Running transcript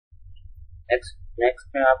Next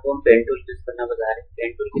में आपको हम पेन टूल यूज करना बता रहे हैं।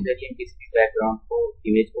 पेन टूल के जरिए हम किसी भी बैकग्राउंड को,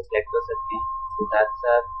 इमेज को सिलेक्ट कर सकते हैं। इसके साथ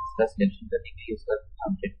साथ इसका सिलेक्शन करने के लिए इसका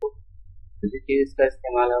ऑब्जेक्ट को दूसरी चीज इसका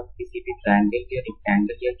इस्तेमाल हम किसी भी ट्रायंगल या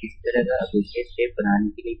रेक्टेंगल या किसी तरह का दूसरे शेप बनाने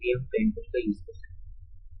के लिए भी हम पेन टूल का यूज कर सकते हैं।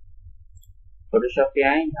 फोटोशॉप पे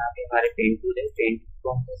आए, यहाँ पे हमारे पेन टूल है। पेन टूल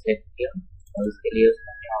को हमने सेलेक्ट किया और उसके लिए उसको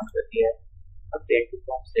हमने ऑन कर दिया है। अब पेन टूल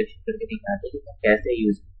को हम सिलेक्शन करके दिखाते हैं कि कैसे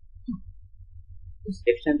यूज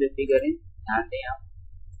सिलेक्शन जब भी करें ध्यान दें आप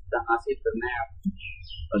कहाँ से करना है आपको।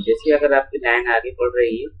 और जैसे अगर आपकी लाइन आगे बढ़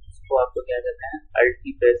रही है उसको आपको क्या करना है, अल्ट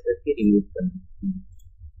की प्रेस करके रिमूव करना है।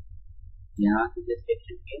 यहाँ से जो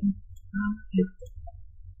सिलेक्शन किया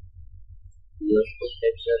उसको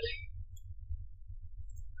सेलेक्ट कर रहे हैं।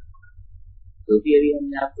 जो भी अभी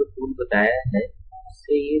हमने आपको टूल बताया है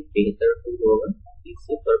उससे ये बेहतर टूल होगा,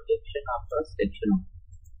 इससे परफेक्शन आपका सिलेक्शन होगा।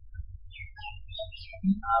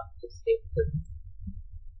 आपको सेव करना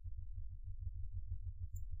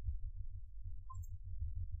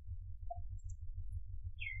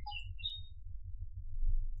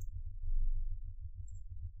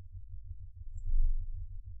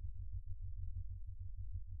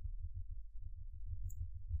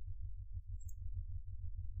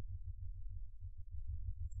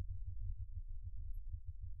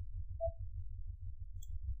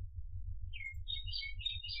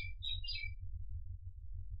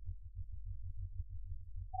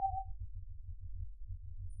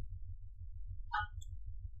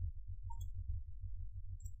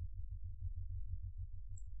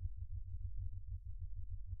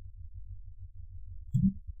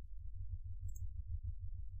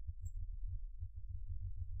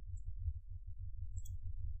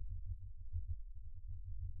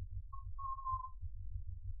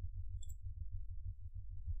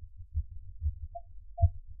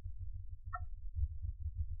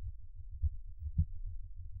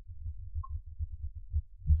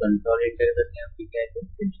कंट्रोल एंटर करके आपकी क्या है।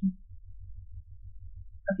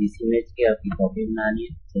 अब इस इमेज की आपकी कॉपी बनानी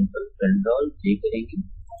है, सिंपल कंट्रोल जे करेंगे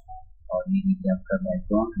और ये नीचे आपका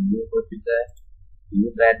बैकग्राउंड रिमूव हो चुका है। न्यू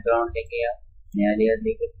बैकग्राउंड लेके आप नया लेयर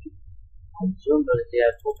लेकर और जो मर्जी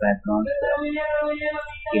आपको बैकग्राउंड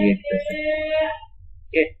क्रिएट कर सकते हैं।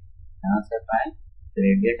 ओके, यहाँ से आप आए,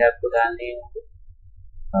 ग्रेडियंट आपको डालने होंगे,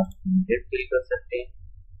 आप ग्रेडियंट फिल कर सकते हैं।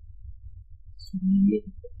 ये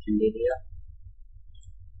ऑप्शन ले लिया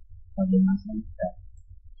और यहाँ से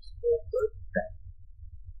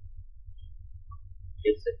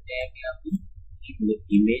देख सकते हैं कि आप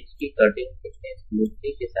इमेज की कटिंग कितने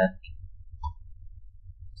स्मूथली के साथ की।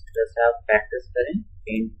 इस तरह से आप प्रैक्टिस करें,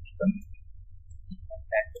 पेंट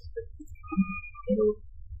प्रैक्टिस करें।